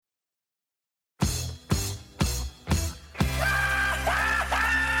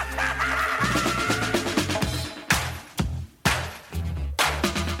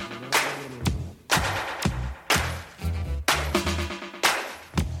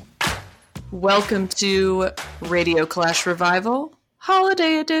Welcome to Radio Clash Revival,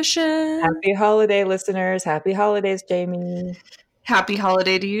 Holiday Edition. Happy holiday, listeners. Happy holidays, Jamie. Happy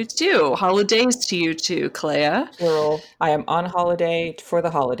holiday to you, too. Holidays to you, too, Cléa. Plural. I am on holiday for the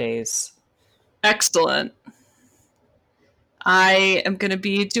holidays. Excellent. I am going to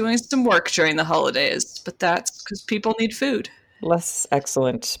be doing some work during the holidays, but that's because people need food. Less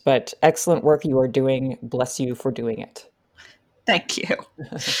excellent, but excellent work you are doing. Bless you for doing it. Thank you.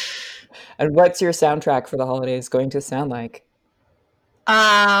 And what's your soundtrack for the holidays going to sound like?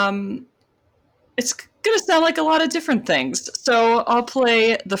 It's going to sound like a lot of different things. So I'll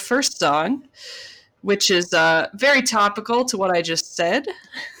play the first song, which is very topical to what I just said.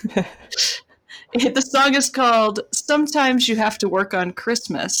 The song is called Sometimes You Have to Work on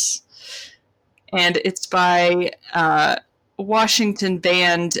Christmas. And it's by Washington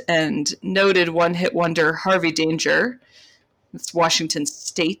band and noted one-hit wonder Harvey Danger. It's Washington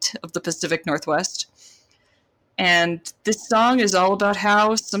State of the Pacific Northwest. And this song is all about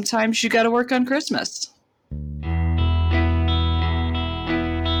how sometimes you got to work on Christmas.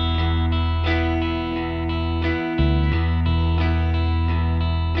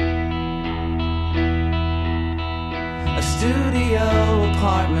 A studio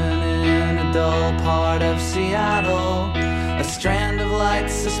apartment in a dull part of Seattle. A strand of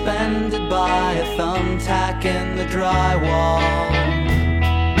lights suspended by a thumbtack in the drywall.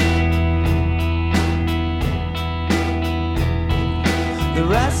 The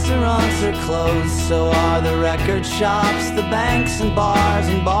restaurants are closed, so are the record shops, the banks and bars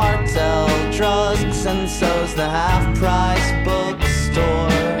and Bartell drugs, and so's the half-price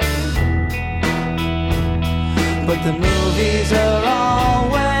bookstore. But the movies are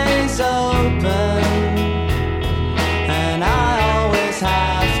always open, and I always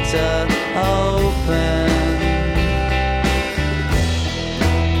have to open.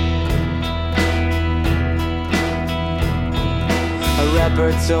 A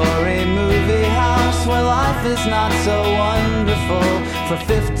repertory movie house where life is not so wonderful, for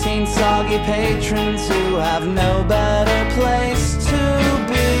 15 soggy patrons who have no better place to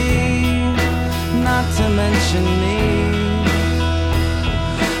be, not to mention me.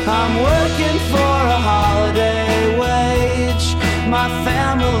 I'm working for a holiday wage. My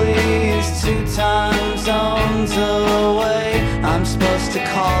family is 2 time zones away. I'm supposed to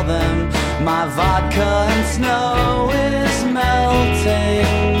call them. My vodka and snow is melting.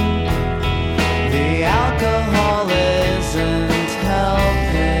 The alcohol isn't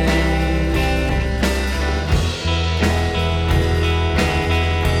helping.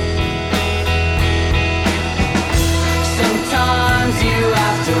 Sometimes you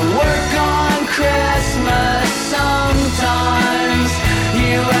have to work on Christmas. Sometimes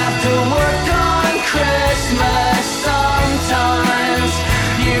you have to work on Christmas. Sometimes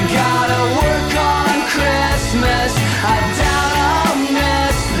you gotta work on Christmas. I doubt I'll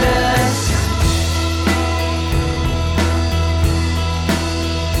miss this.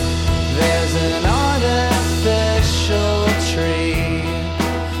 There's an artificial tree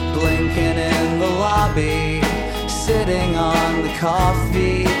blinking in the lobby, sitting on the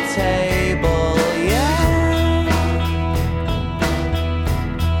coffee table, yeah.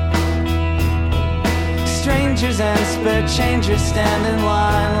 Strangers and spare changers stand in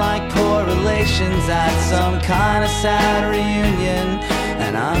line like poor relations at some kind of sad reunion.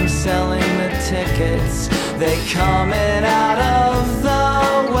 And I'm selling the tickets, they coming out of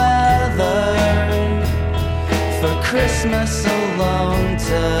the weather, for Christmas alone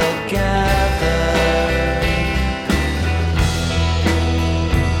together.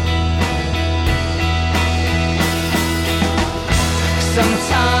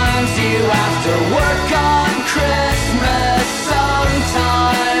 Sometimes you have to work on Christmas.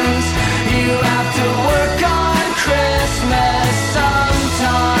 Sometimes you have to work on Christmas.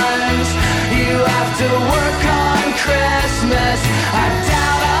 Sometimes you have to work on Christmas. I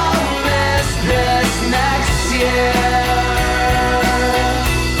doubt I'll miss this next year.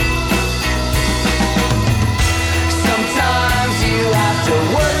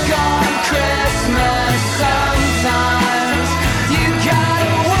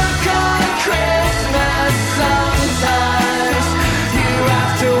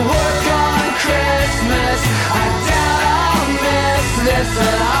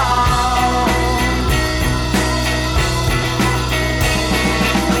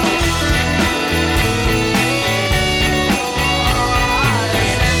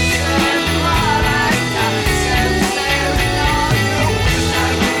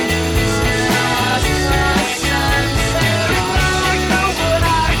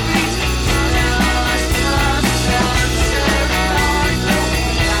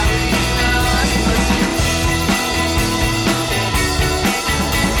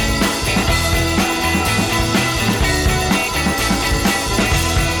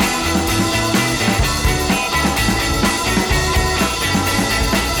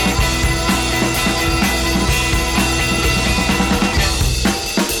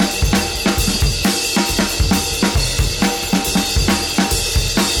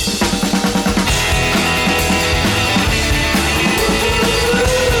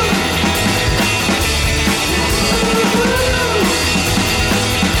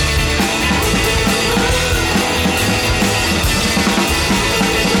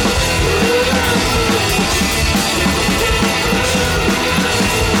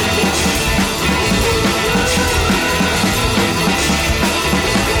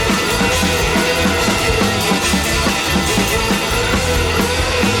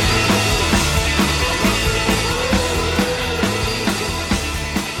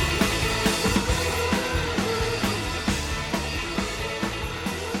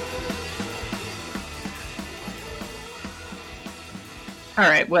 All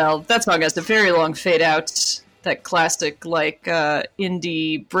right, well, that song has a very long fade out. That classic, like,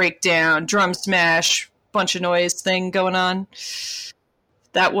 indie breakdown, drum smash, bunch of noise thing going on.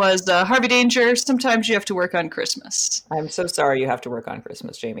 That was Harvey Danger. Sometimes you have to work on Christmas. I'm so sorry you have to work on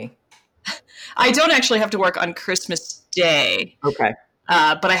Christmas, Jamie. I don't actually have to work on Christmas Day. Okay.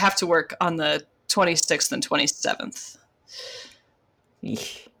 But I have to work on the 26th and 27th.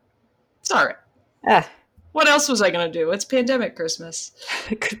 Eesh. It's all right. Ah, What else was I going to do? It's pandemic Christmas.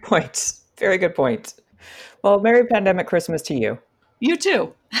 good point. Very good point. Well, Merry Pandemic Christmas to you. You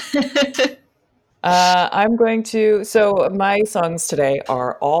too. I'm going to. So my songs today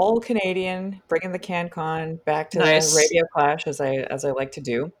are all Canadian, bringing the CanCon back to Nice. the Radio Clash as I like to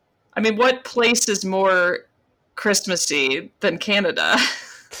do. I mean, what place is more Christmassy than Canada?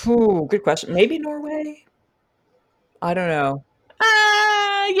 Ooh, good question. Maybe Norway. I don't know.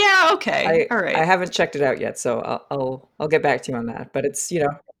 Yeah, okay. All right. I haven't checked it out yet, so I'll get back to you on that. But it's, as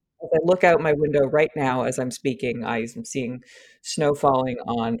I look out my window right now as I'm speaking, I'm seeing snow falling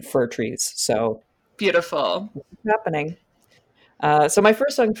on fir trees. So Beautiful. it's happening. So my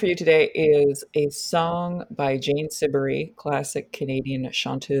first song for you today is a song by Jane Siberry, classic Canadian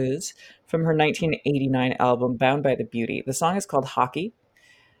chanteuse, from her 1989 album Bound by the Beauty. The song is called Hockey.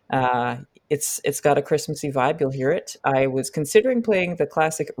 It's got a Christmassy vibe. You'll hear it. I was considering playing the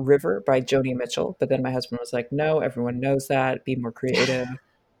classic River by Joni Mitchell, but then my husband was like, no, everyone knows that. Be more creative.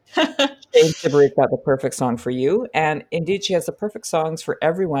 Jane Siberry's got the perfect song for you. And indeed, she has the perfect songs for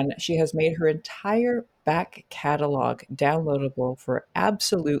everyone. She has made her entire back catalog downloadable for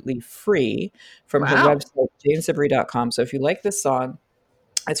absolutely free from her Wow. website, janesiberry.com. So if you like this song,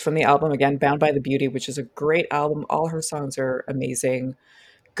 it's from the album, again, Bound by the Beauty, which is a great album. All her songs are amazing.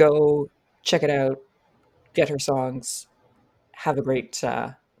 Go check it out. Get her songs. Have a great,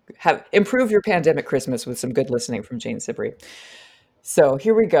 improve your pandemic Christmas with some good listening from Jane Siberry. So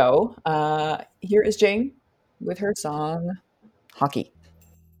here we go. Here is Jane with her song, Hockey.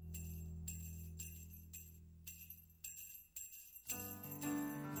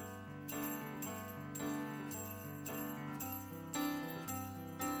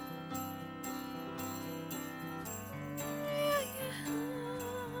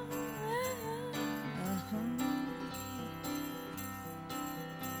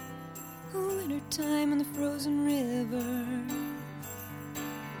 Time in the frozen river,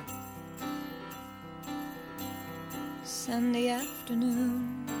 Sunday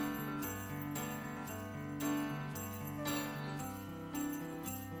afternoon.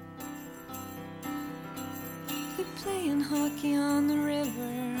 They're playing hockey on the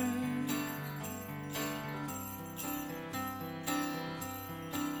river.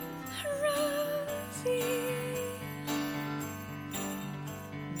 Rosie.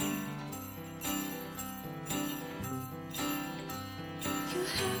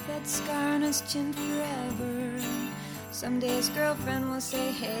 That scar on his chin forever. Someday his girlfriend will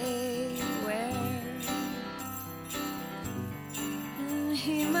say, hey, where?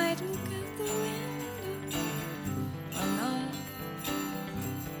 He might look out the window or not.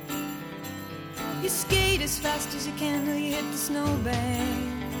 You skate as fast as you can till you hit the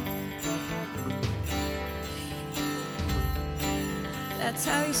snowbank. That's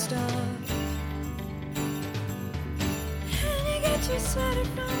how you stop. Your sweater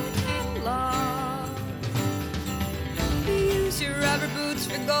from the catalog. You use your rubber boots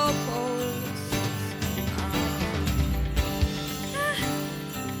for goalposts.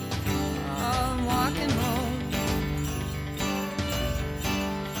 I'm walking home.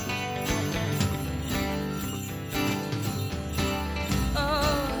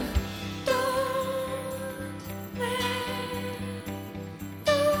 Oh, don't let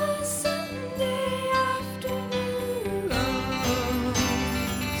the Sunday afternoon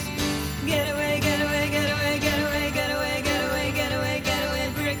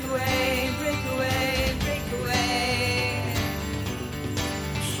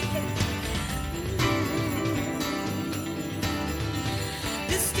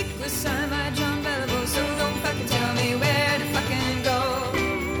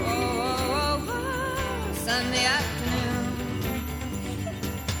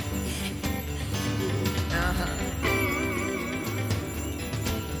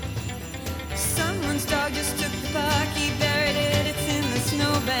dog just took the puck, he buried it, it's in the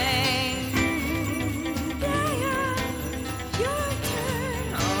snowbank. Yeah, your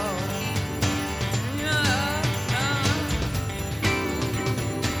turn. Oh,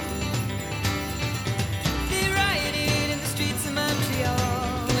 They rioted in the streets of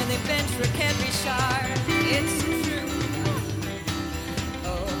Montreal when they benched Raquette Richard. It's true.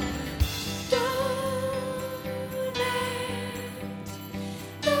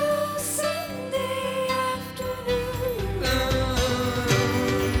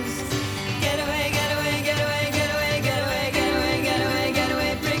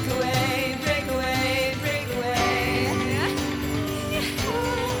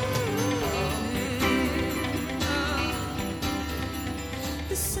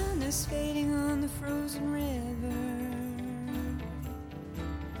 sun is fading on the frozen river.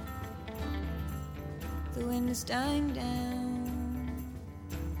 The wind is dying down.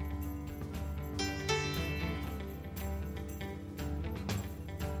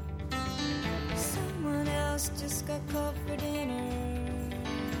 Someone else just got called for dinner.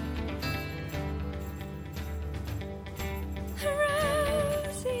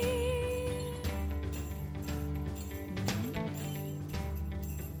 Rosie.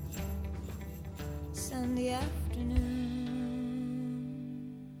 Sunday afternoon.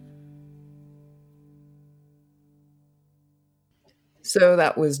 So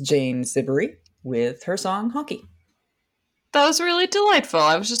that was Jane Siberry with her song Hockey. That was really delightful.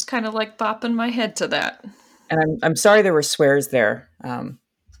 I was just kind of like bopping my head to that. And I'm sorry there were swears there.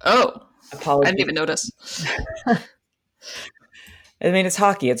 Oh, Apologies. I didn't even notice. I mean, it's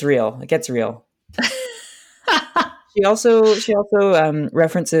hockey. It's real. It gets real. She also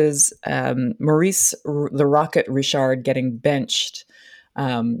references Maurice the Rocket Richard getting benched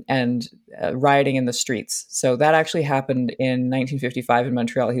and rioting in the streets. So that actually happened in 1955 in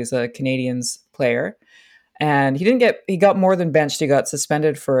Montreal. He was a Canadiens player, and he got more than benched. He got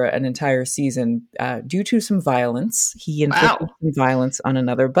suspended for an entire season due to some violence. He inflicted some violence on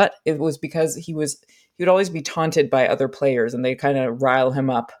another, but it was because he would always be taunted by other players, and they kind of rile him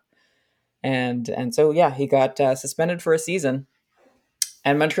up. And so, yeah, he got suspended for a season,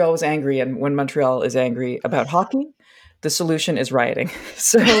 and Montreal was angry. And when Montreal is angry about hockey, the solution is rioting.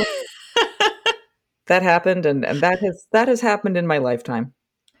 So that happened, and that has happened in my lifetime.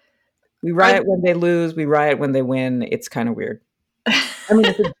 We riot when they lose. We riot when they win. It's kind of weird. I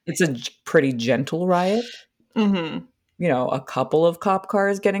mean, it's a pretty gentle riot. Mm-hmm. You know, a couple of cop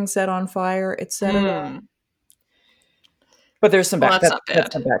cars getting set on fire, etc. But there's some that's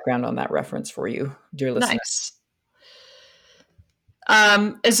some background on that reference for you, dear listener. Nice.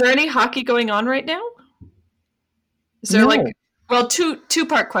 Is there any hockey going on right now? Is there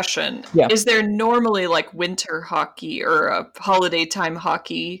two-part question. Yeah. Is there normally like winter hockey or a holiday time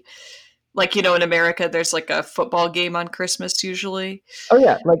hockey? Like, you know, in America, there's like a football game on Christmas usually. Oh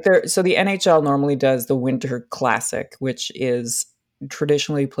yeah, so the NHL normally does the Winter Classic, which is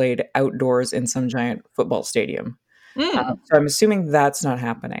traditionally played outdoors in some giant football stadium. So I'm assuming that's not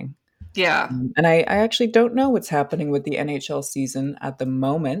happening. Yeah. And I actually don't know what's happening with the NHL season at the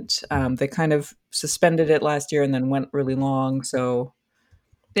moment. They kind of suspended it last year and then went really long. So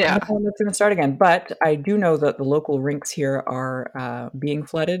yeah, it's going to start again. But I do know that the local rinks here are being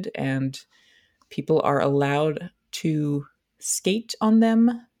flooded, and people are allowed to skate on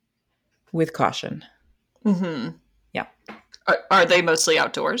them with caution. Mm-hmm. Yeah. Are they mostly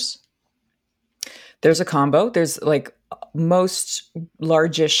outdoors? There's a combo. There's like most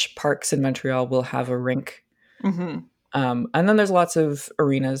largish parks in Montreal will have a rink. Mm-hmm. And then there's lots of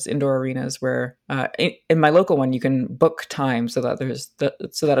arenas, indoor arenas, where in my local one, you can book time so that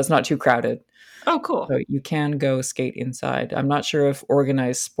it's not too crowded. Oh, cool. So you can go skate inside. I'm not sure if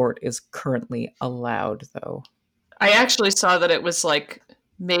organized sport is currently allowed, though. I actually saw that it was like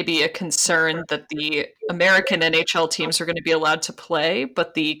maybe a concern that the American NHL teams were going to be allowed to play,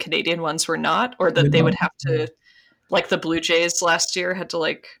 but the Canadian ones were not, or that they would have to, like the Blue Jays last year had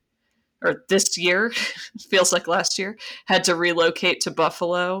to or this year, feels like last year, had to relocate to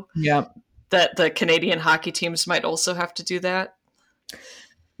Buffalo. Yeah. That the Canadian hockey teams might also have to do that.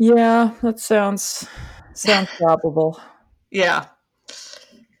 Yeah, that sounds probable. Yeah.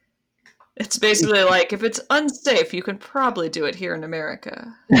 It's basically like, if it's unsafe, you can probably do it here in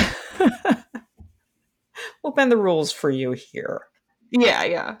America. We'll bend the rules for you here.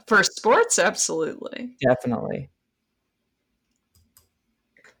 Yeah. For sports, absolutely. Definitely.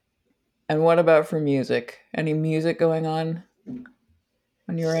 And what about for music? Any music going on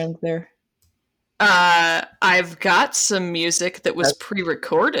your end there? I've got some music that was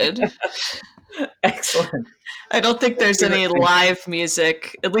pre-recorded. Excellent. I don't think there's any live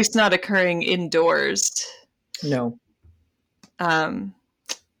music, at least not occurring indoors. No.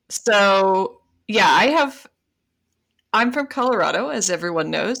 So yeah, I'm from Colorado, as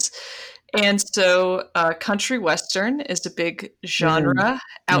everyone knows. And so country western is a big genre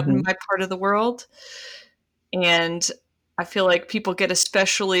out in my part of the world. And I feel like people get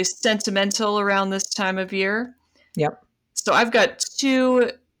especially sentimental around this time of year. Yep. So I've got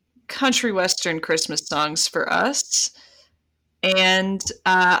 2 country western Christmas songs for us. And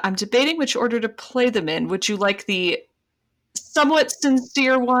I'm debating which order to play them in. Would you like the somewhat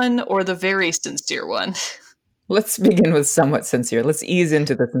sincere one or the very sincere one? Let's begin with somewhat sincere. Let's ease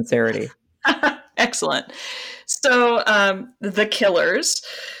into the sincerity. Excellent. So the Killers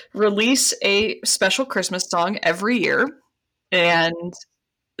release a special Christmas song every year. And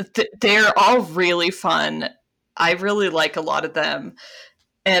They're all really fun. I really like a lot of them.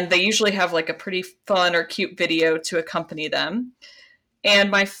 And they usually have like a pretty fun or cute video to accompany them. And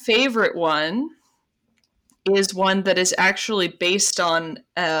my favorite one is one that is actually based on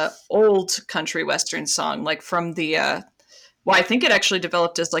an old country western song, like from the, I think it actually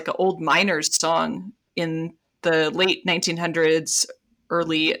developed as like an old miners song in the late 1900s,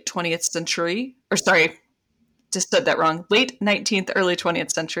 early 20th century. Or sorry, just said that wrong. Late 19th, early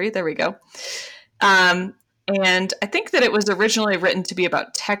 20th century. There we go. And I think that it was originally written to be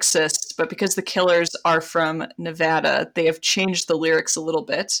about Texas, but because the Killers are from Nevada, they have changed the lyrics a little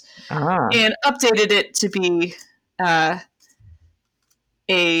bit and updated it to be I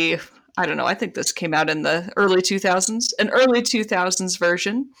don't know, I think this came out in the early 2000s, an early 2000s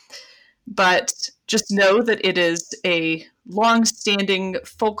version. But just know that it is a long-standing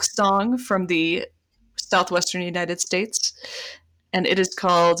folk song from the southwestern United States. And it is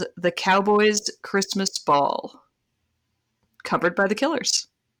called The Cowboys' Christmas Ball, covered by the Killers.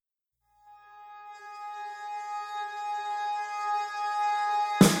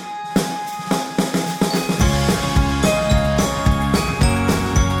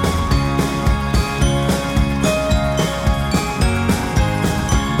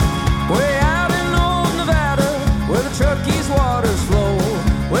 Way out in old Nevada, where the Truckee's waters flow,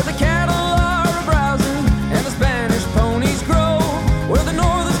 where the cattle are browsing and the Spanish ponies grow, where the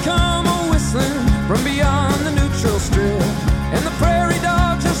northers come a-whistling from beyond the neutral strip, and the prairie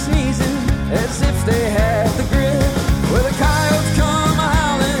dogs are sneezing as if they had the grip, where the coyotes come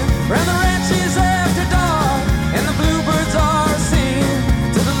a-howling round the ranches after dark, and the bluebirds are singing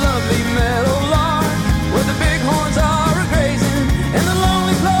to the lovely meadowlark, where the bighorns are a-grazing and the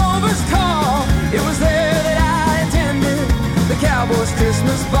lonely plovers call. It was there that I attended the Cowboys'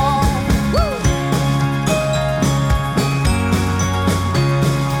 Christmas ball.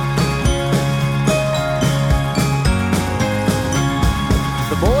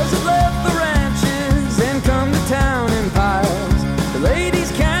 The boys had left the ranches and come to town in piles. The ladies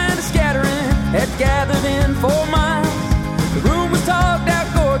kinda scattering had gathered in 4 miles. The room was togged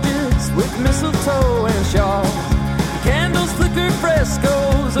out gorgeous with mistletoe and shawls. Candles flickered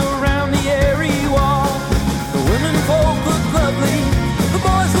frescoes around the airy wall. The women folk looked lovely, the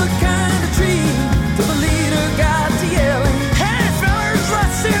boys looked kinda treed, till the leader got to yelling, "Hey fellas,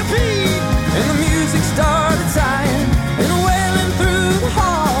 let's stampede!" And the music started sighing and wailing through the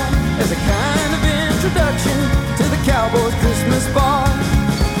hall as a kind of introduction to the Cowboys' Christmas ball.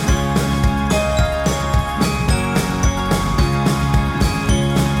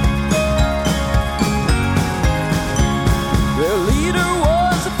 Their leader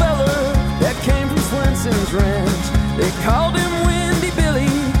was a feller that came from Swenson's ranch. They called him Windy Billy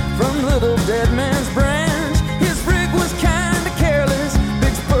from Little Dead Man's Branch. His rig was kinda careless,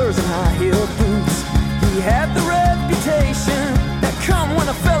 big spurs and high-heeled boots. He had the reputation that come when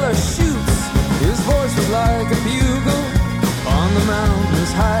a fella shoots. His voice was like a bugle on the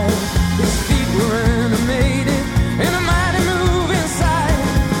mountain's height. His feet were animated in a mighty move inside.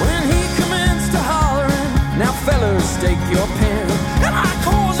 When he commenced to hollering, "Now fellers, stake your pen," and I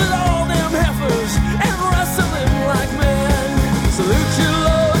calls it all them heifers and wrestle them like men. Salute your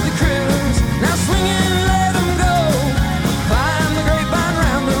lovely critters, now swing and let 'em go. Climb the grapevine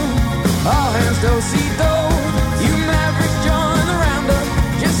round 'em, all hands do-si-do. You mavericks join the roundup,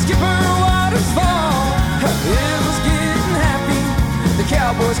 just skip her waterfall. It was getting happy, the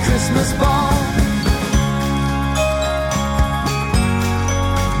Cowboys' Christmas ball.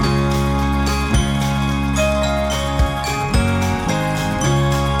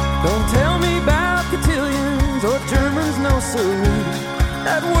 Don't tell me about cotillions or Germans, no siree.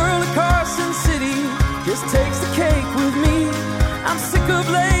 That world of Carson City just takes the cake with me. I'm sick of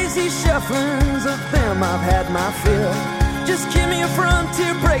lazy shufflings, of them I've had my fill. Just give me a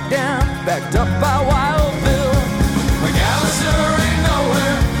frontier breakdown, backed up by Wild Bill. McAllister ain't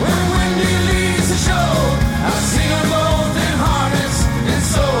nowhere when Wendy leaves the show. I sing them both in harness, and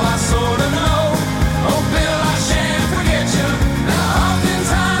so I sorta know. Oh, Bill, I shan't forget you. Now,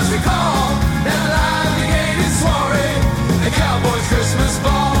 oftentimes recall that live-negated soiree, the Cowboys' Christmas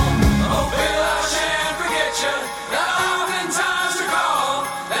ball. Oh, Bill, I shan't forget you. Now, oftentimes recall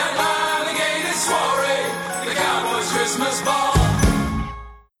that live-negated soiree, the Cowboys' Christmas ball.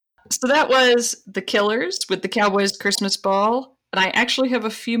 So that was The Killers with The Cowboys' Christmas Ball. And I actually have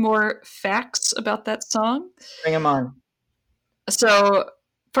a few more facts about that song. Bring them on. So,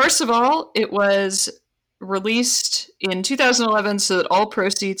 first of all, it was released in 2011 so that all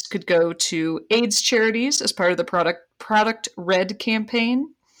proceeds could go to AIDS charities as part of the Product Red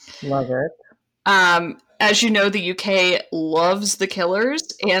campaign. Love it. as you know, the UK loves the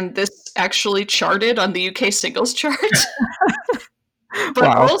Killers, and this actually charted on the UK singles chart. But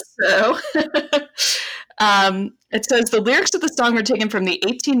Wow. also, it says the lyrics of the song are taken from the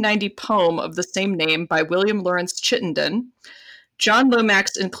 1890 poem of the same name by William Lawrence Chittenden. John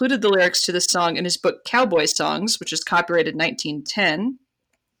Lomax included the lyrics to this song in his book Cowboy Songs, which is copyrighted 1910.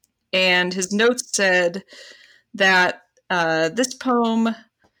 And his notes said that this poem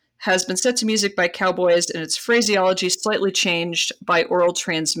has been set to music by cowboys and its phraseology slightly changed by oral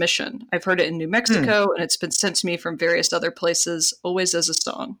transmission. I've heard it in New Mexico, and it's been sent to me from various other places, always as a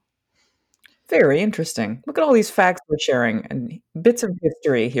song. Very interesting. Look at all these facts we're sharing and bits of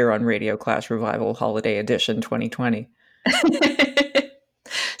history here on Radio Clash Revival Holiday Edition 2020.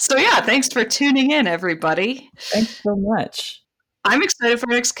 So yeah, thanks for tuning in, everybody. Thanks so much. I'm excited for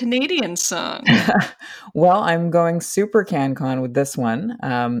our next Canadian song. Well, I'm going super CanCon with this one.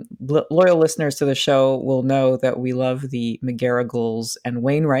 Loyal listeners to the show will know that we love the McGarrigles and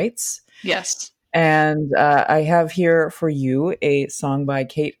Wainwrights. Yes. And I have here for you a song by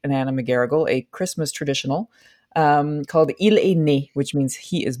Kate and Anna McGarrigle, a Christmas traditional called Il est né, which means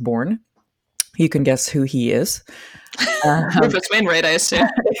he is born. You can guess who he is. Rufus Wainwright, I assume.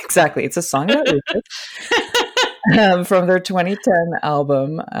 Exactly. It's a song about Rufus. From their 2010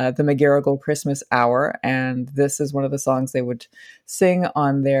 album, The McGarrigle Christmas Hour. And this is one of the songs they would sing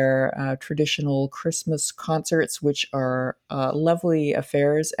on their traditional Christmas concerts, which are lovely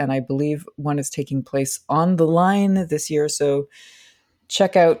affairs. And I believe one is taking place on the line this year. So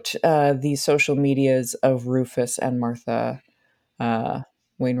check out the social medias of Rufus and Martha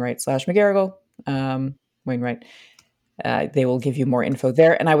Wainwright / McGarrigle. Wainwright. They will give you more info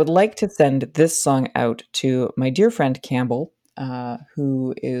there. And I would like to send this song out to my dear friend Campbell,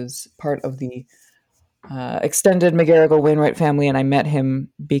 who is part of the extended McGarrigle Wainwright family. And I met him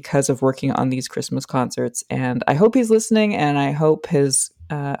because of working on these Christmas concerts. And I hope he's listening, and I hope his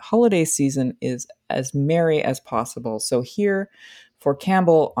holiday season is as merry as possible. So here for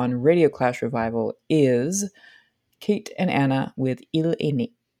Campbell on Radio Clash Revival is Kate and Anna with Il est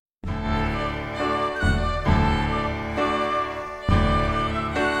né.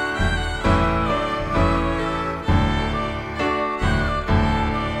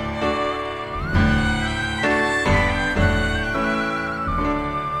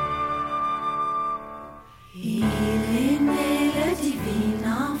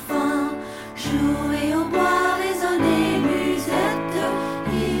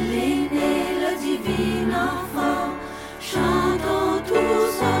 Chantons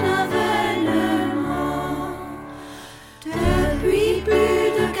tous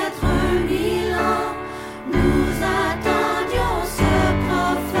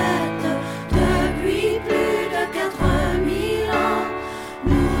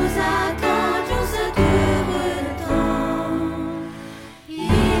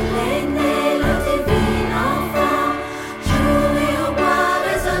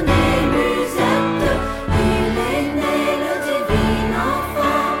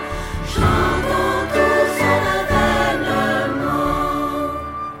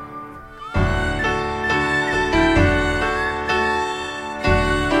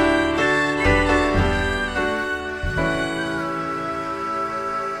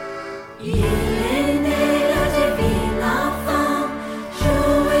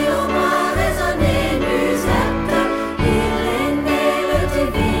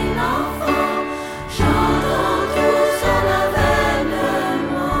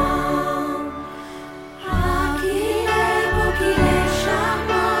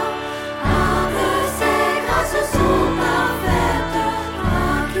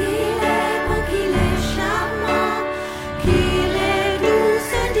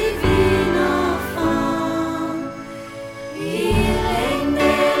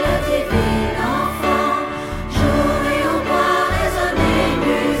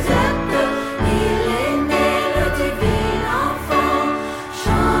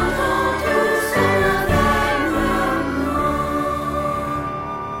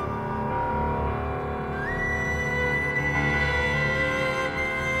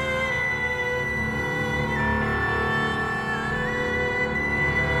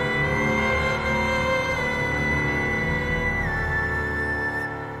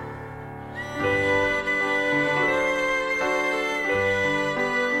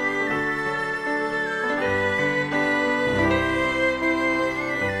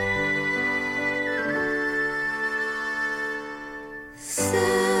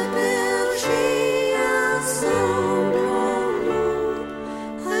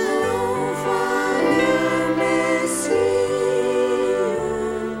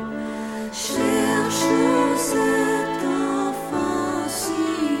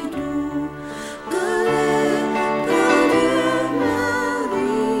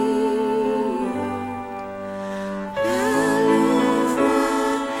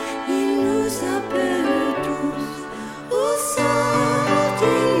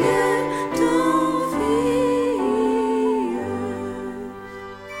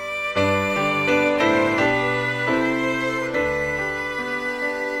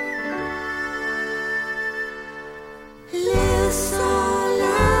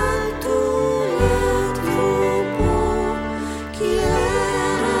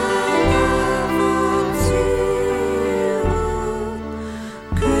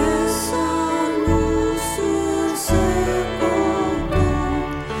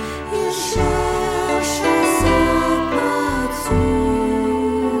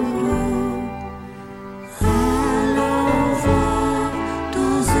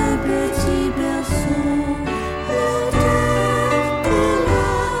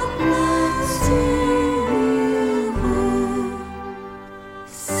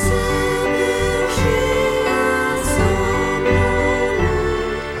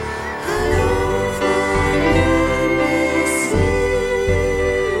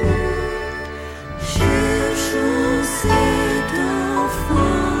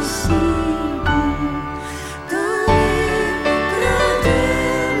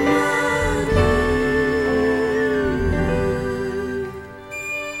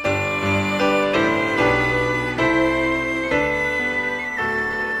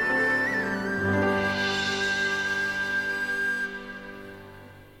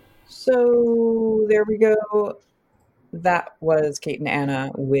there we go. That was Kate and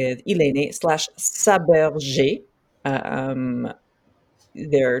Anna with Iléne / Saberger.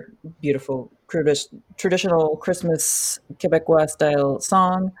 Their beautiful traditional Christmas Quebecois style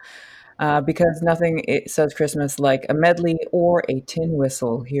song. Because nothing it says Christmas like a medley or a tin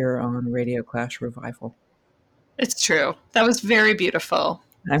whistle here on Radio Clash Revival. It's true. That was very beautiful.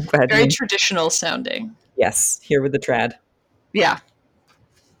 I'm glad Very you. traditional sounding. Yes, here with the trad. Yeah.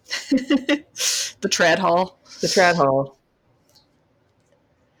 The trad hall. The trad hall.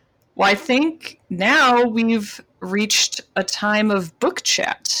 Well, I think now we've reached a time of book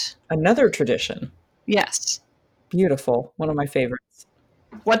chat. Another tradition. Yes. Beautiful. One of my favorites.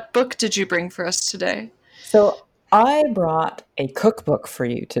 What book did you bring for us today? So I brought a cookbook for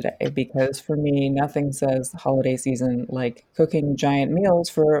you today because for me, nothing says holiday season like cooking giant meals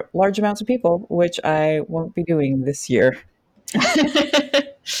for large amounts of people, which I won't be doing this year.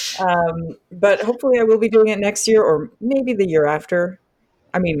 But hopefully I will be doing it next year or maybe the year after.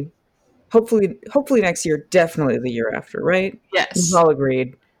 I mean, hopefully next year, definitely the year after, right? Yes. We've all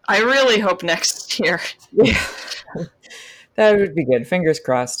agreed. I really hope next year. Yeah. That would be good. Fingers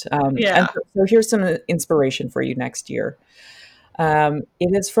crossed. Yeah. And so here's some inspiration for you next year. It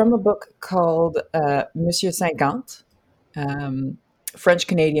is from a book called Monsieur 50,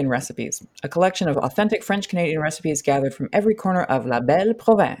 French-Canadian Recipes, a collection of authentic French-Canadian recipes gathered from every corner of La Belle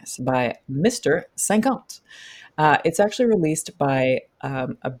Province by Mr. 50. It's actually released by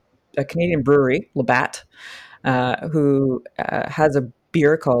a Canadian brewery, Labatt, who has a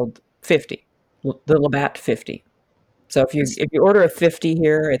beer called 50, the Labatt 50. So if you order a 50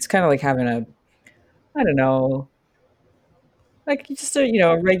 here, it's kind of like having a, I don't know, like just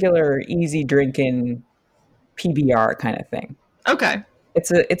a regular easy drinking PBR kind of thing. Okay.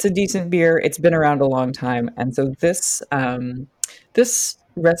 It's a decent beer. It's been around a long time, and so this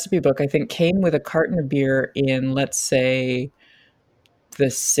recipe book I think came with a carton of beer in, let's say, the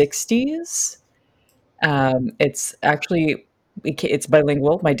 60s. It's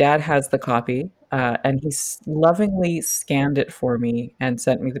bilingual. My dad has the copy, and he lovingly scanned it for me and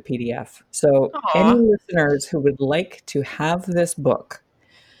sent me the PDF. So any listeners who would like to have this book,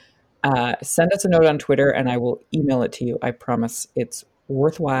 send us a note on Twitter and I will email it to you. I promise it's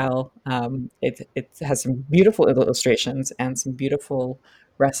worthwhile. It has some beautiful illustrations and some beautiful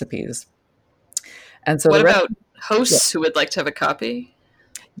recipes. And so what about hosts who would like to have a copy?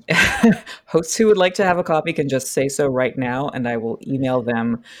 Hosts who would like to have a copy can just say so right now, and I will email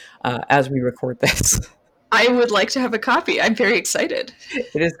them as we record this. I would like to have a copy. I'm very excited.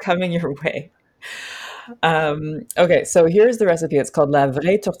 It is coming your way. Okay, so here's the recipe. It's called La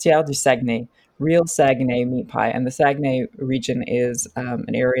Vraie Tourtière du Saguenay, real Saguenay meat pie. And the Saguenay region is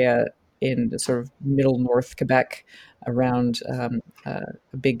an area in the sort of middle north Quebec around a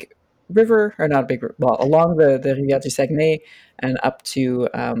big river, or not a big, well, along the Rivière du Saguenay and up to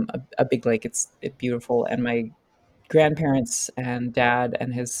a big lake. It's beautiful. And my grandparents and dad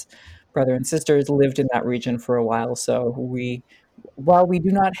and his brother and sisters lived in that region for a while. So while we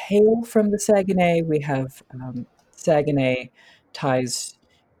do not hail from the Saguenay, we have Saguenay ties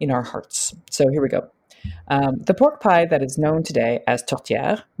in our hearts. So here we go. The pork pie that is known today as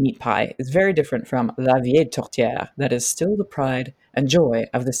tourtière, meat pie, is very different from la vieille tourtière, that is still the pride and joy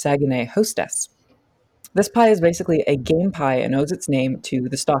of the Saguenay hostess. This pie is basically a game pie and owes its name to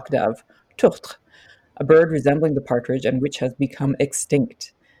the stock dove, tourtre, a bird resembling the partridge and which has become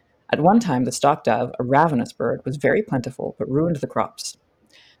extinct. At one time, the stock dove, a ravenous bird, was very plentiful but ruined the crops.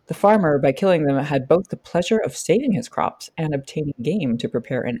 The farmer, by killing them, had both the pleasure of saving his crops and obtaining game to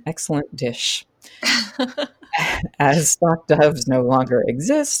prepare an excellent dish. As stock doves no longer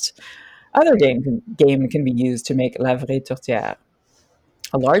exist, other game can be used to make la vraie tourtière.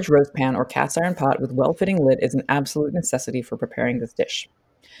 A large roast pan or cast iron pot with well-fitting lid is an absolute necessity for preparing this dish.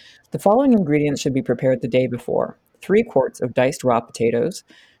 The following ingredients should be prepared the day before: 3 quarts of diced raw potatoes,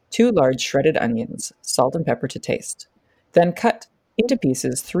 2 large shredded onions, salt and pepper to taste. Then cut into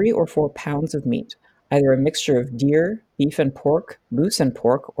pieces 3 or 4 pounds of meat, either a mixture of deer, beef and pork, moose and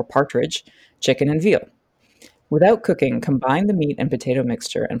pork, or partridge, chicken and veal. Without cooking, combine the meat and potato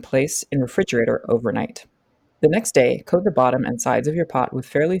mixture and place in refrigerator overnight. The next day, coat the bottom and sides of your pot with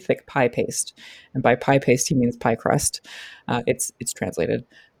fairly thick pie paste. And by pie paste, he means pie crust. It's translated.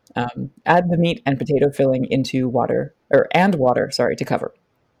 Add the meat and potato filling into water to cover.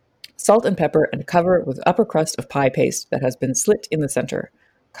 Salt and pepper and cover with upper crust of pie paste that has been slit in the center.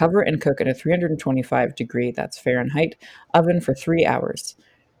 Cover and cook in a 325 degree, that's Fahrenheit, oven for 3 hours.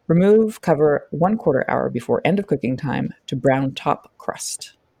 Remove cover 1/4 hour before end of cooking time to brown top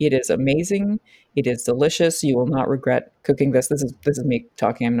crust. It is amazing. It is delicious. You will not regret cooking this. This is me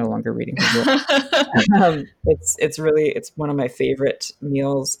talking. I'm no longer reading from the book. It's one of my favorite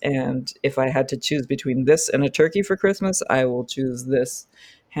meals. And if I had to choose between this and a turkey for Christmas, I will choose this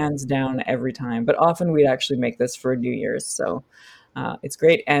hands down every time. But often we'd actually make this for New Year's. So it's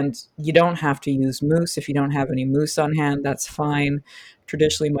great. And you don't have to use moose. If you don't have any moose on hand, that's fine.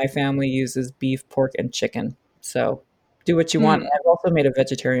 Traditionally, my family uses beef, pork, and chicken. So do what you want. I've also made a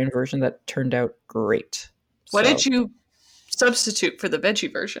vegetarian version that turned out great. What did you substitute for the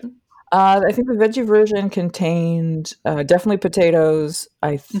veggie version? I think the veggie version contained definitely potatoes.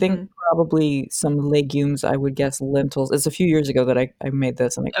 I think probably some legumes. I would guess lentils. It's a few years ago that I made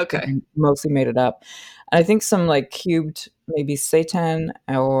this, and I mostly made it up. And I think some like cubed, maybe seitan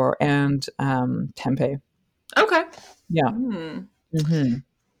and tempeh. Okay. Yeah.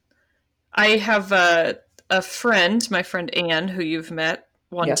 I have a friend, my friend Anne, who you've met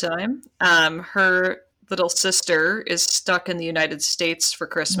one time. Her little sister is stuck in the United States for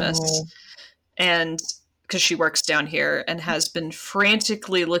Christmas, and because she works down here, and has been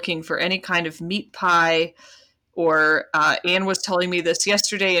frantically looking for any kind of meat pie. Or Anne was telling me this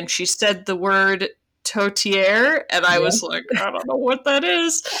yesterday, and she said the word tourtière, and I was like, I don't know what that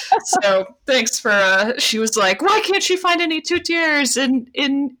is. So thanks for she was like, why can't she find any tourtières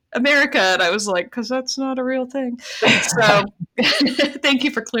in America? And I was like, because that's not a real thing. So thank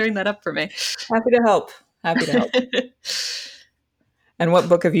you for clearing that up for me. Happy to help. And what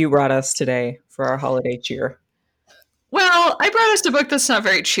book have you brought us today for our holiday cheer? Well, I brought us a book that's not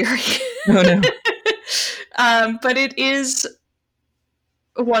very cheery. Oh no. But it is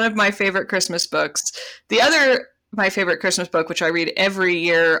one of my favorite Christmas books. The other, my favorite Christmas book, which I read every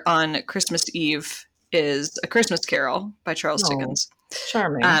year on Christmas Eve, is A Christmas Carol by Charles Dickens.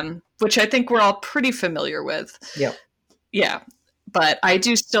 Charming. Which I think we're all pretty familiar with. Yep. Yeah. But I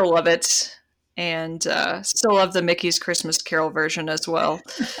do still love it, and still love the Mickey's Christmas Carol version as well.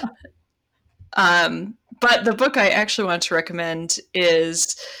 But the book I actually want to recommend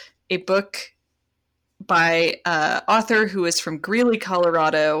is a book by author who is from Greeley,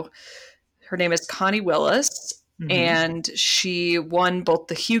 Colorado. Her name is Connie Willis, and she won both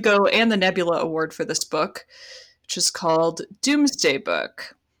the Hugo and the Nebula Award for this book, which is called Doomsday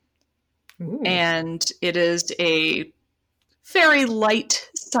Book. Ooh. And it is a very light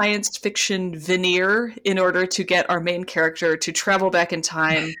science fiction veneer in order to get our main character to travel back in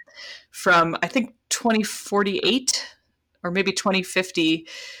time from, I think, 2048 or maybe 2050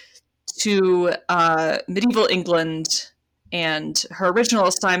 to medieval England. And her original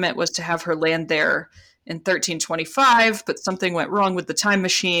assignment was to have her land there in 1325, but something went wrong with the time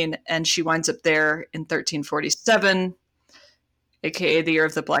machine, and she winds up there in 1347, aka the year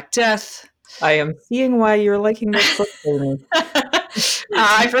of the Black Death. I am seeing why you're liking this book, Amy.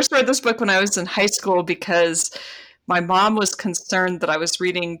 I first read this book when I was in high school because my mom was concerned that I was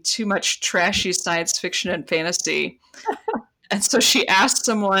reading too much trashy science fiction and fantasy. And so she asked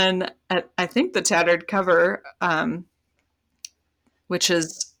someone at, I think, the Tattered Cover, which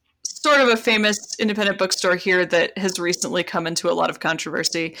is sort of a famous independent bookstore here that has recently come into a lot of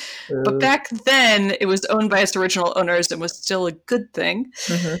controversy. But back then, it was owned by its original owners and was still a good thing.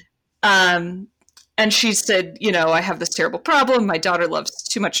 And she said, you know, I have this terrible problem. My daughter loves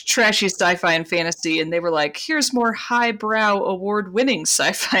too much trashy sci-fi and fantasy. And they were like, here's more highbrow award-winning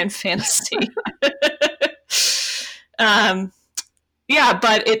sci-fi and fantasy. Yeah,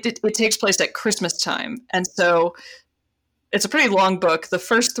 but it takes place at Christmas time. And so it's a pretty long book. The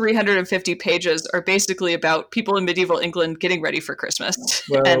first 350 pages are basically about people in medieval England getting ready for Christmas.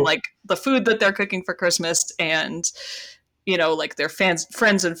 Whoa. And like the food that they're cooking for Christmas, and, you know, like their friends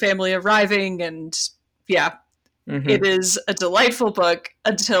and family arriving. And yeah, it is a delightful book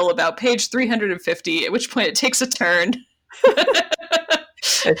until about page 350, at which point it takes a turn.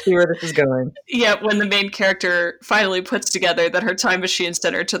 I see where this is going. Yeah, when the main character finally puts together that her time machine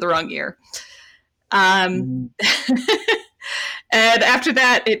sent her to the wrong year. And after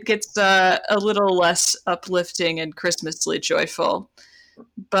that, it gets a little less uplifting and Christmasly joyful,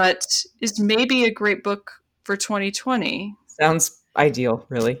 but is maybe a great book for 2020. Sounds ideal,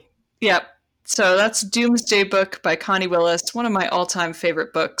 really. Yep. So that's Doomsday Book by Connie Willis, one of my all-time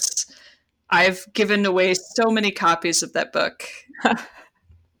favorite books. I've given away so many copies of that book.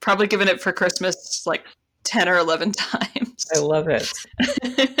 Probably given it for Christmas like 10 or 11 times. I love it.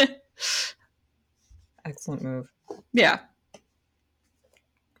 Excellent move. Yeah.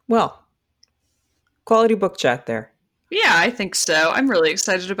 Well, quality book chat there. Yeah, I think so. I'm really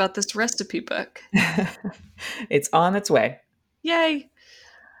excited about this recipe book. It's on its way. Yay.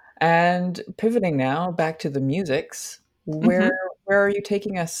 And pivoting now back to the musics, where where are you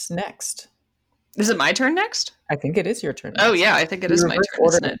taking us next? Is it my turn next? I think it is your turn. Oh, yeah, I think it is my turn,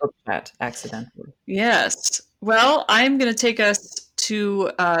 isn't it? Book chat accidentally. Yes. Well, I'm going to take us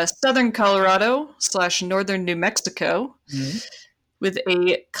to southern Colorado / northern New Mexico with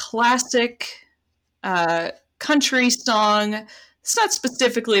a classic country song. It's not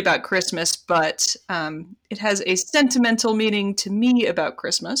specifically about Christmas, but it has a sentimental meaning to me about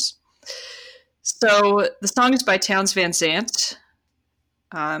Christmas. So the song is by Townes Van Zandt,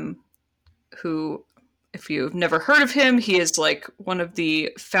 who, if you've never heard of him, he is like one of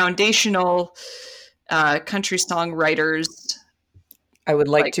the foundational country songwriters. I would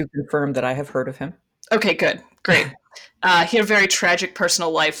like to confirm that I have heard of him. Okay, good. Great. He had a very tragic personal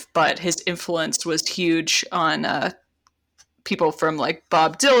life, but his influence was huge on people from like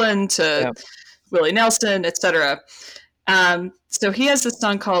Bob Dylan to Willie Nelson, etc. So he has this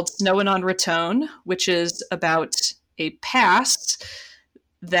song called Snowin on Raton, which is about a pass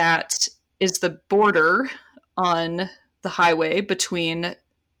that is the border on the highway between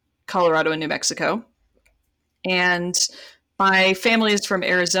Colorado and New Mexico. And my family is from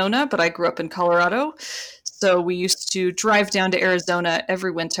Arizona, but I grew up in Colorado. So we used to drive down to Arizona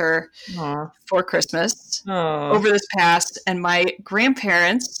every winter for Christmas over this pass. And my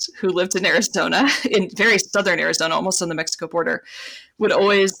grandparents, who lived in Arizona, in very southern Arizona, almost on the Mexico border, would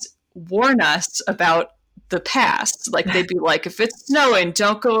always warn us about the pass. Like they'd be like, if it's snowing,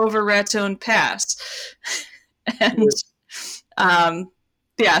 don't go over Raton Pass. And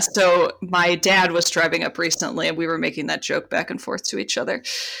so my dad was driving up recently and we were making that joke back and forth to each other.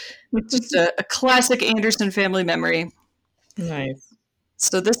 Just a classic Anderson family memory. Nice.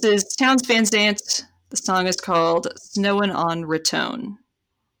 So this is Townes Van Zandt. The song is called Snowin on Raton.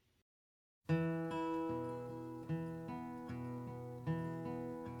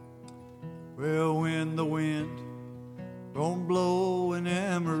 Well, when the wind don't blow in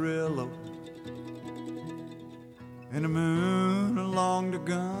Amarillo and the moon along the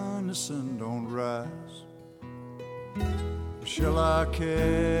gun, the sun don't rise, shall I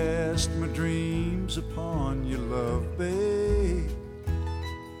cast my dreams upon your love, babe,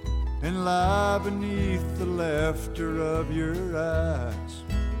 and lie beneath the laughter of your eyes?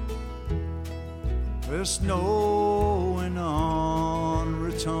 There's snowing on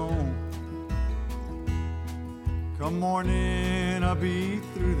Raton. Come morning, I'll be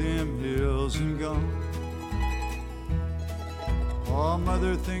through them hills and gone. Oh,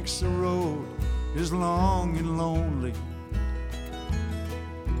 mother thinks the road is long and lonely.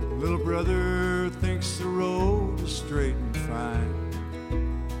 Little brother thinks the road is straight and fine.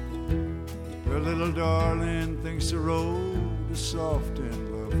 Her little darling thinks the road is soft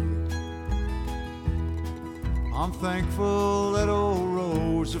and lovely. I'm thankful that old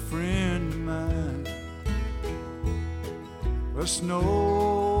road's a friend of mine. The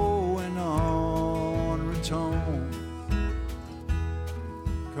snowing on Raton.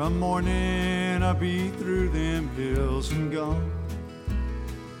 Come morning, I'll be through them hills and gone.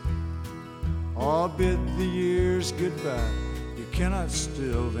 I'll bid the years goodbye, you cannot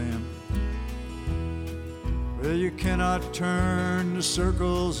still them. Well, you cannot turn the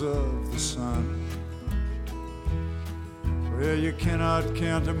circles of the sun. Well, you cannot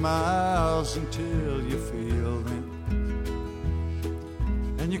count the miles until you feel them.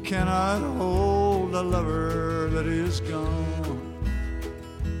 And you cannot hold a lover that is gone.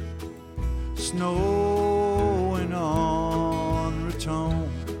 Snowing on Raton.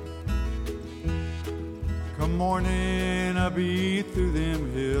 Come morning, I'll be through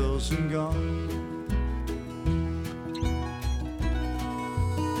them hills and gone.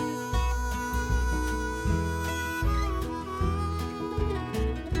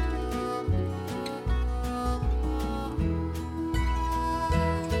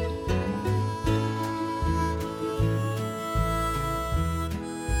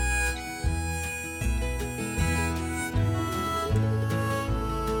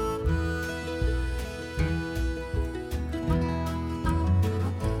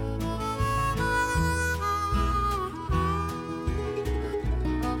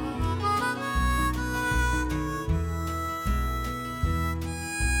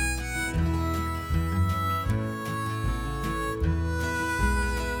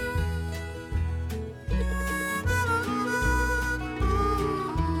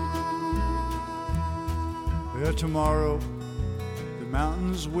 Tomorrow the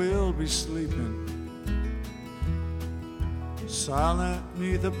mountains will be sleeping, silent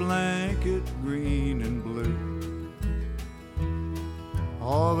neath a blanket green and blue.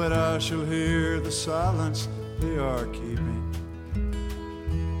 Oh, but I shall hear the silence they are keeping.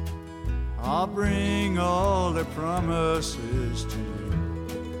 I'll bring all their promises to you.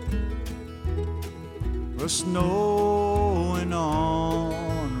 The snowing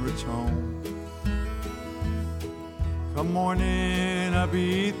on Raton. Come morning, I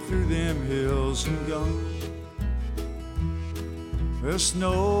beat through them hills and gone. The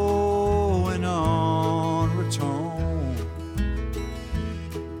snowing on Raton.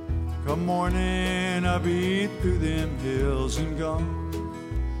 Come morning, I beat through them hills and gone.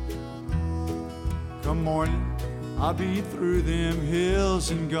 Come morning, I'll be through them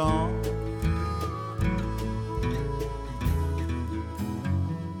hills and gone.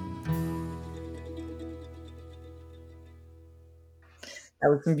 That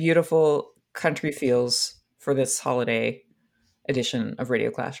was some beautiful country feels for this holiday edition of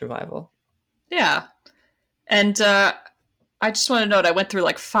Radio Clash Revival. Yeah. And I just want to note, I went through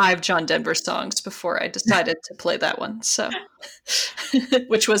like 5 John Denver songs before I decided to play that one. So,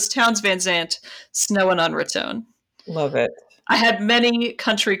 which was Townes Van Zandt, Snowin' on Raton. Love it. I had many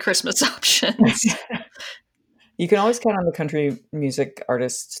country Christmas options. You can always count on the country music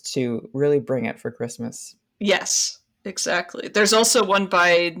artists to really bring it for Christmas. Yes, exactly. There's also one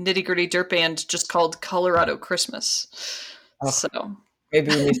by Nitty Gritty Dirt Band just called Colorado Christmas. Oh, so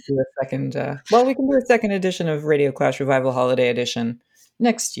maybe we need to do a second. We can do a second edition of Radio Clash Revival Holiday Edition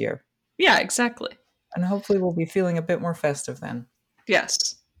next year. Yeah, exactly. And hopefully we'll be feeling a bit more festive then.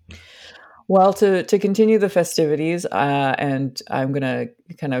 Yes. Well, to continue the festivities, and I'm going to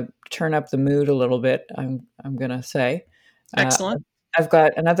kind of turn up the mood a little bit, I'm going to say. Excellent. I've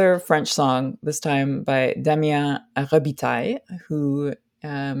got another French song, this time by Damien Robitaille, who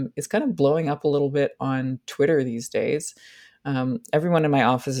is kind of blowing up a little bit on Twitter these days. Everyone in my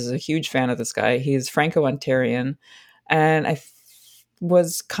office is a huge fan of this guy. He's Franco-Ontarian, and I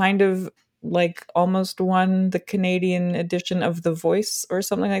was kind of like almost won the Canadian edition of The Voice or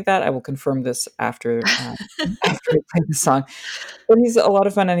something like that. I will confirm this after after I play the song. But he's a lot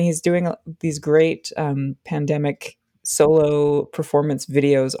of fun, and he's doing these great pandemic solo performance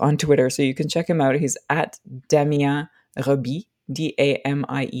videos on Twitter, so you can check him out. He's at Damien Robi,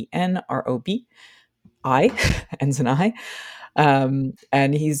 DAMIENROB. ends in I.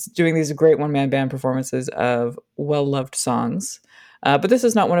 And he's doing these great one-man band performances of well-loved songs. But this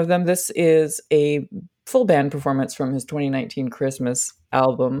is not one of them. This is a full band performance from his 2019 Christmas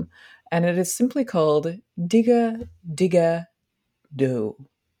album, and it is simply called Digadigadoo.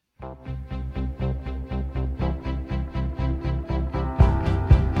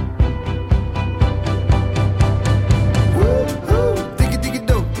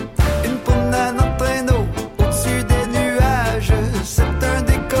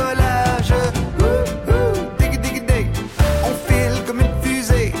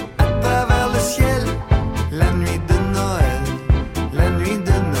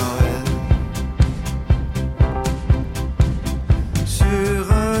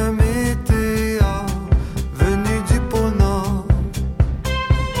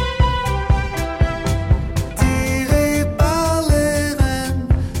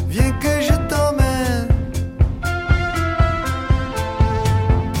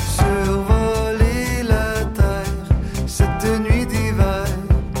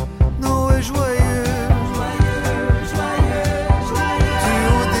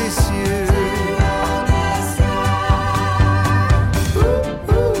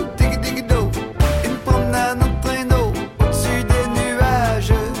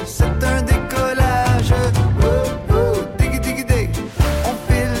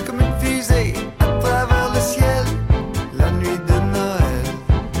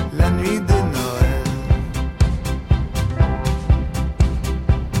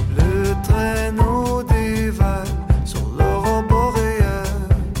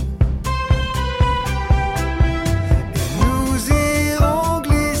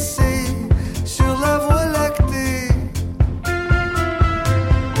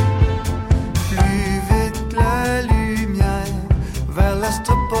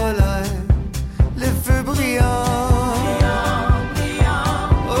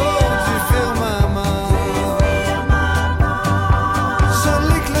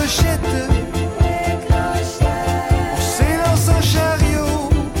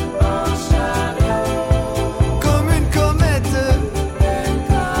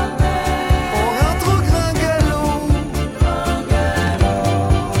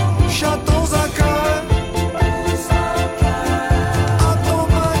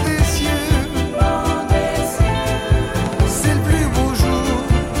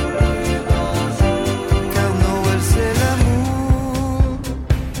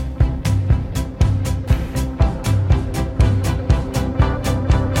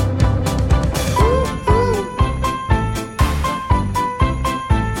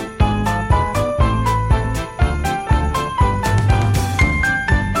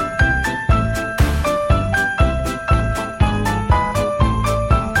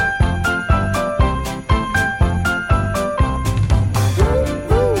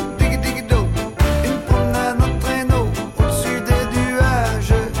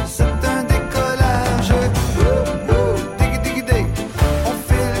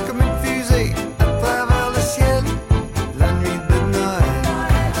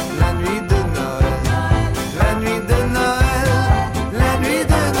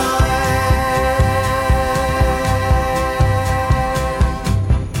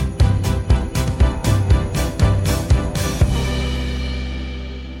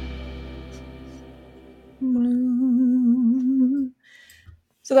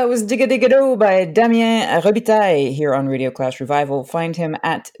 So that was Digadigadoo by Damien Robitaille here on Radio Clash Revival. Find him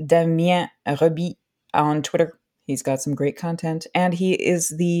at Damien Robi on Twitter. He's got some great content. And he is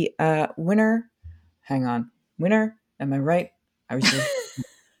the winner. Hang on. Winner? Am I right? I was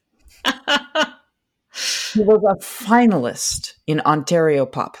He was a finalist in Ontario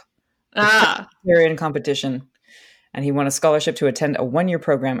Pop. Ontario competition. And he won a scholarship to attend a one-year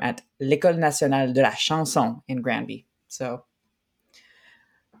program at l'École nationale de la chanson in Granby. So,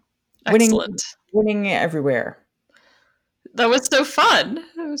 Excellent. winning everywhere. That was so fun.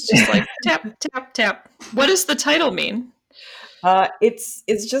 It was just like tap, tap, tap. What does the title mean? It's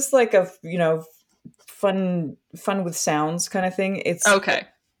just like a, fun with sounds kind of thing. It's okay.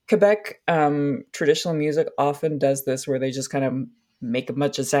 Quebec traditional music often does this where they just kind of make a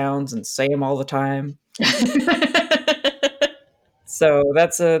bunch of sounds and say them all the time. So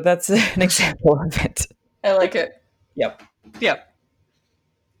that's an example of it. I like it. Yep.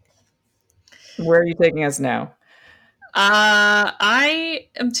 Where are you taking us now? I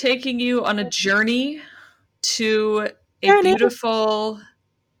am taking you on a journey to a beautiful.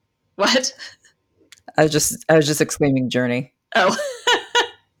 What? I was just exclaiming journey. Oh.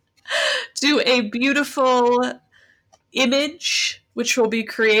 To a beautiful image which will be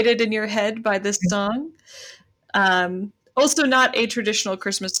created in your head by this song. Also not a traditional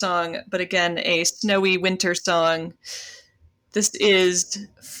Christmas song, but again, a snowy winter song. This is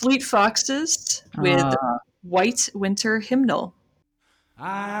Fleet Foxes with White Winter Hymnal.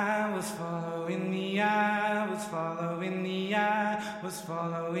 I was following the eye, was following the eye, was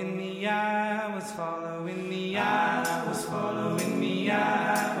following the eye, was following the eye, was following the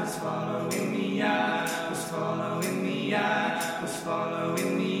eye, was following the eye, was following the eye, was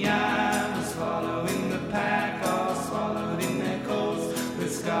following the eye, was following the pack, all swallowed in their coats,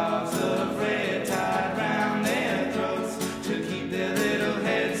 with scarves of red tied round their throats, to keep their little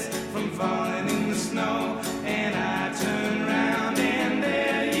heads from falling in the snow. And I turned round and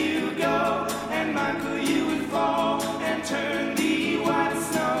there you go, and Michael, you would fall and turn the white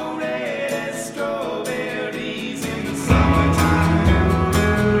snow red as strawberries in the summertime.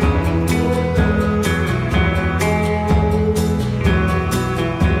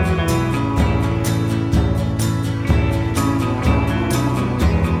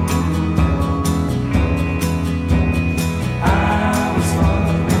 I was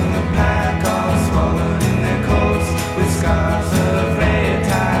following the pack, all swallowed in their coats, with scarves of red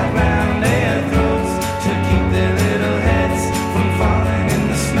tied round their throats, to keep their little heads from falling in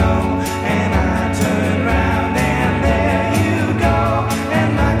the snow. And I turned round and there you go,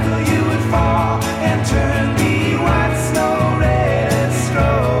 and Michael, you would fall and turn the white snow red as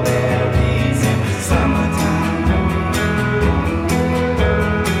strawberries in summertime.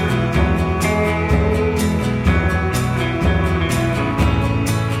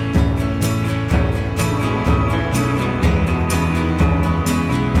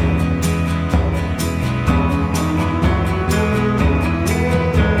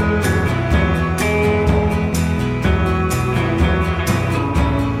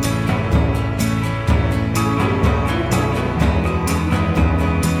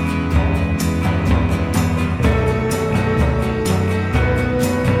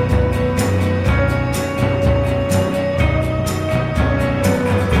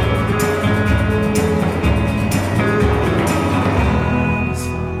 I was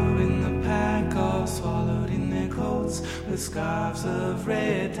following the pack, all swallowed in their coats, with scarves of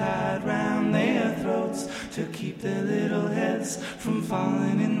red tied round their throats, to keep their little heads from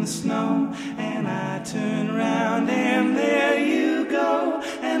falling in the snow. And I turned round and there you go,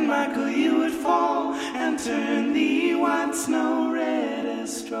 and Michael, you would fall and turn the white snow red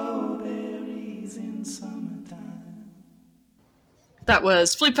as strawberries in summertime. That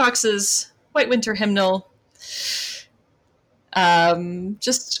was Fleet Foxes' White Winter Hymnal.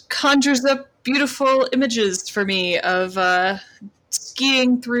 Just conjures up beautiful images for me of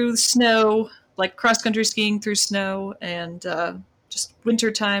skiing through snow, like cross-country skiing through snow, and just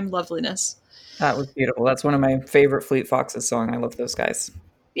wintertime loveliness. That was beautiful. That's one of my favorite Fleet Foxes song. I love those guys.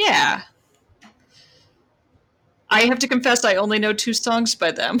 Yeah. I have to confess I only know 2 songs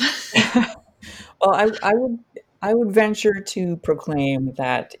by them. Well, I would venture to proclaim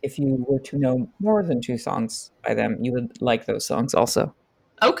that if you were to know more than 2 songs by them, you would like those songs also.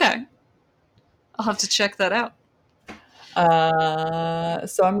 Okay. I'll have to check that out.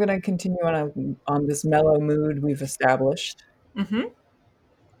 So I'm going to continue on this mellow mood we've established. Mm-hmm.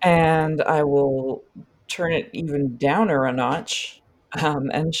 And I will turn it even downer a notch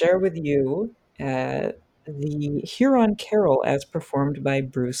and share with you the Huron Carol as performed by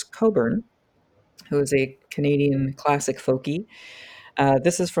Bruce Cockburn, who is a Canadian classic folkie.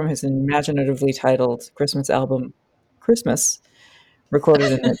 This is from his imaginatively titled Christmas album, Christmas,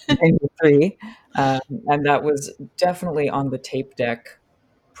 recorded in 1993. And that was definitely on the tape deck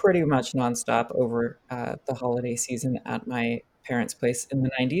pretty much nonstop over the holiday season at my parents' place in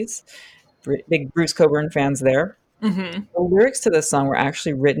the 90s. Big Bruce Cockburn fans there. Mm-hmm. The lyrics to this song were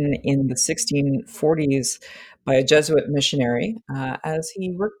actually written in the 1640s by a Jesuit missionary as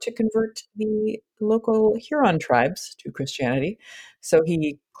he worked to convert the local Huron tribes to Christianity. So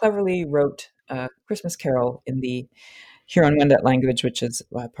he cleverly wrote a Christmas carol in the Huron-Wendat language, which is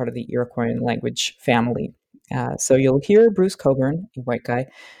part of the Iroquoian language family. So you'll hear Bruce Cockburn, a white guy,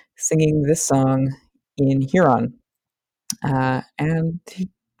 singing this song in Huron. And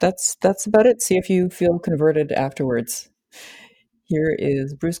that's about it. See if you feel converted afterwards. Here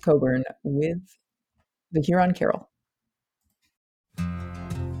is Bruce Cockburn with the Huron Carol.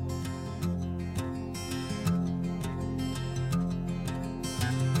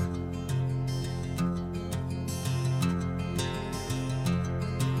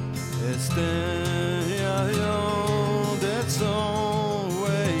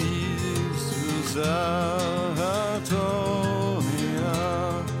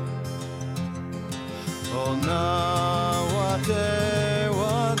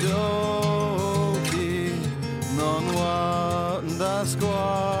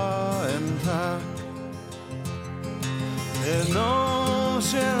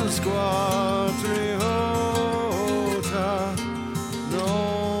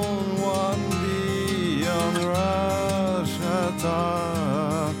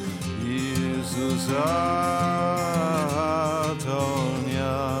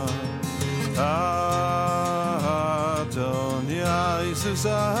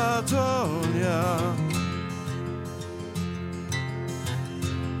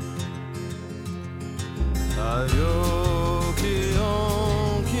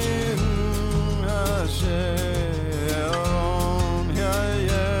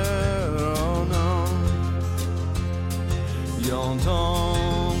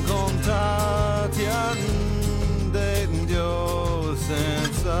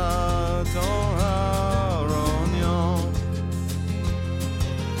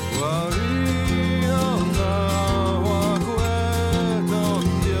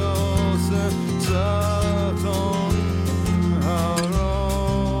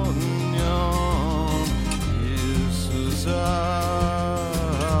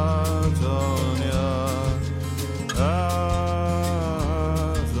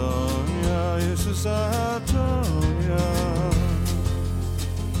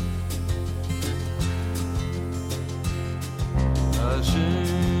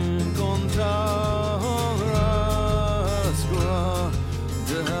 Con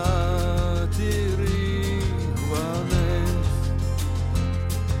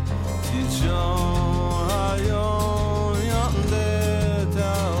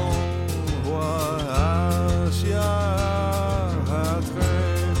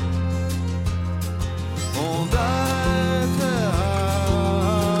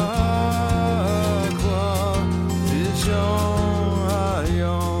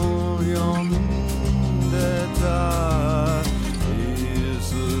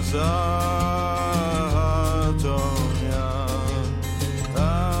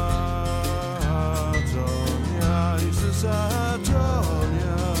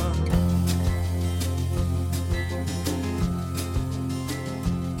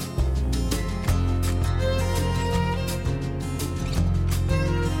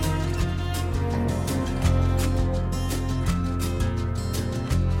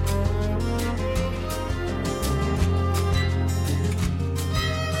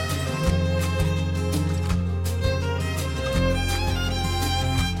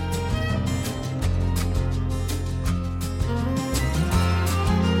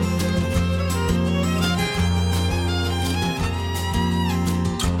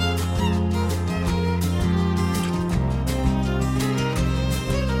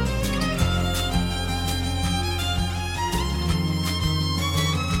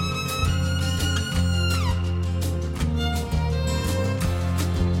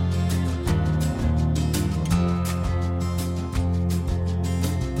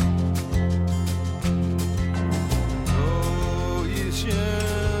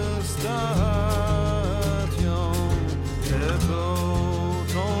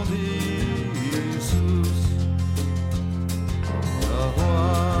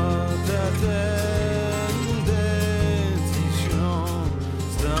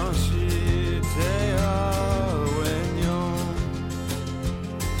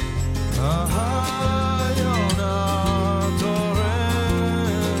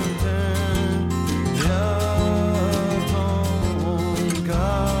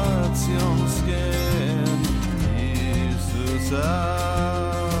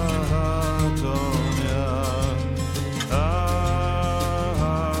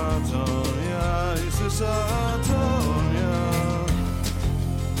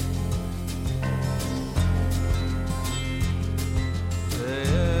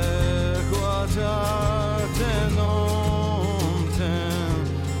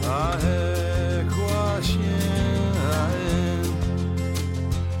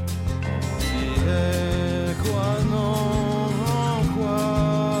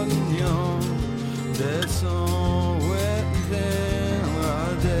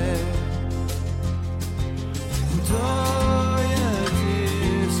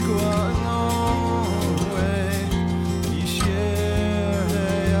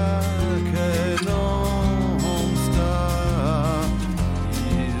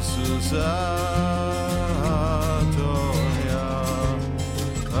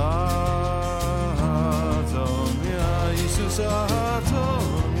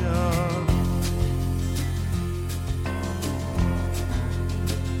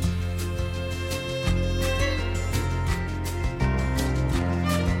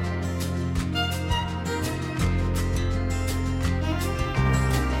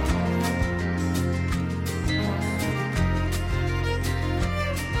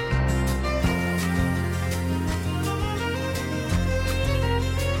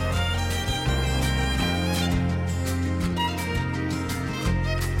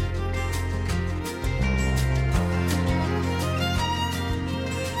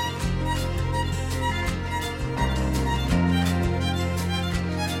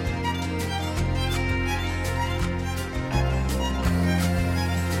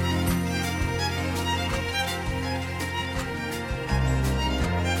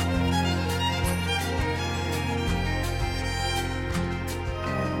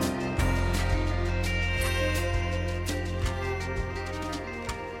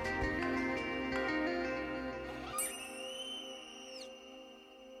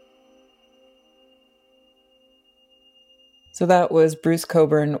So that was Bruce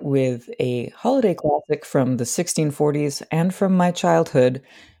Cockburn with a holiday classic from the 1640s and from my childhood,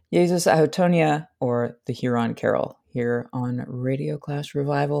 Jesus Ahotonia, or the Huron Carol, here on Radio Clash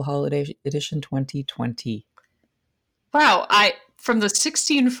Revival Holiday Edition 2020. Wow, from the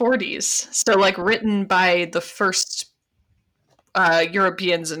 1640s, so like written by the first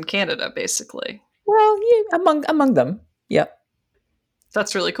Europeans in Canada, basically. Well, yeah, among them. Yep.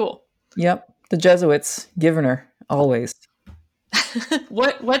 That's really cool. Yep. The Jesuits, Giverner, always.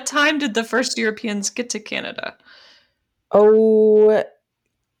 What time did the first Europeans get to Canada? Oh,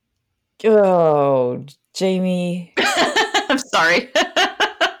 Jamie. I'm sorry.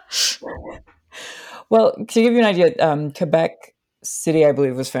 Well, to give you an idea, Quebec City, I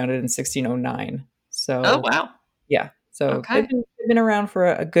believe, was founded in 1609. So, oh, wow. Yeah. So Okay. they've been around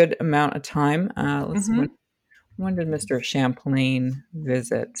for a good amount of time. Let's see, when did Mr. Champlain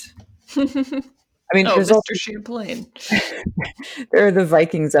visit? I mean, there's Mr. also Champlain. there are the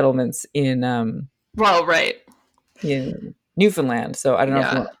Viking settlements in Well, right. in Newfoundland. So I don't know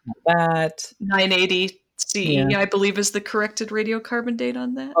if you want to know that. 980 CE, I believe, is the corrected radiocarbon date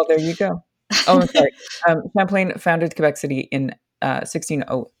on that. Oh, there you go. Oh, I'm sorry. Champlain founded Quebec City in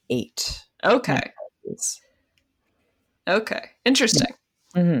 1608. Okay. Okay. Interesting.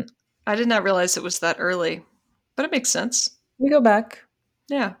 Yeah. Mm-hmm. I did not realize it was that early, but it makes sense. We go back.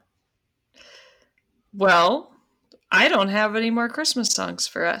 Yeah. Well, I don't have any more Christmas songs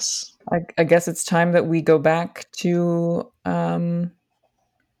for us. I guess it's time that we go back to the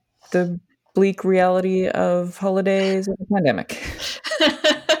bleak reality of holidays and the pandemic.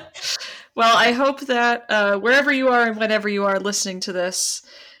 Well, I hope that wherever you are and whenever you are listening to this,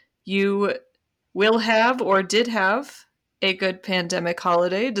 you will have or did have a good pandemic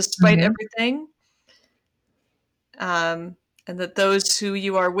holiday despite everything. And that those who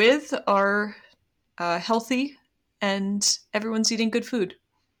you are with are healthy and everyone's eating good food.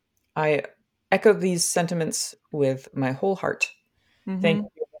 I echo these sentiments with my whole heart. Thank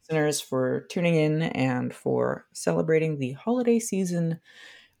you, listeners, for tuning in and for celebrating the holiday season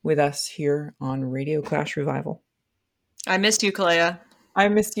with us here on Radio Clash Revival. I missed you, Cléa. I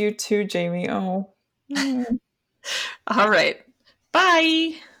missed you too, Jamie. Oh. All right.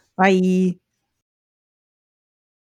 Bye. Bye.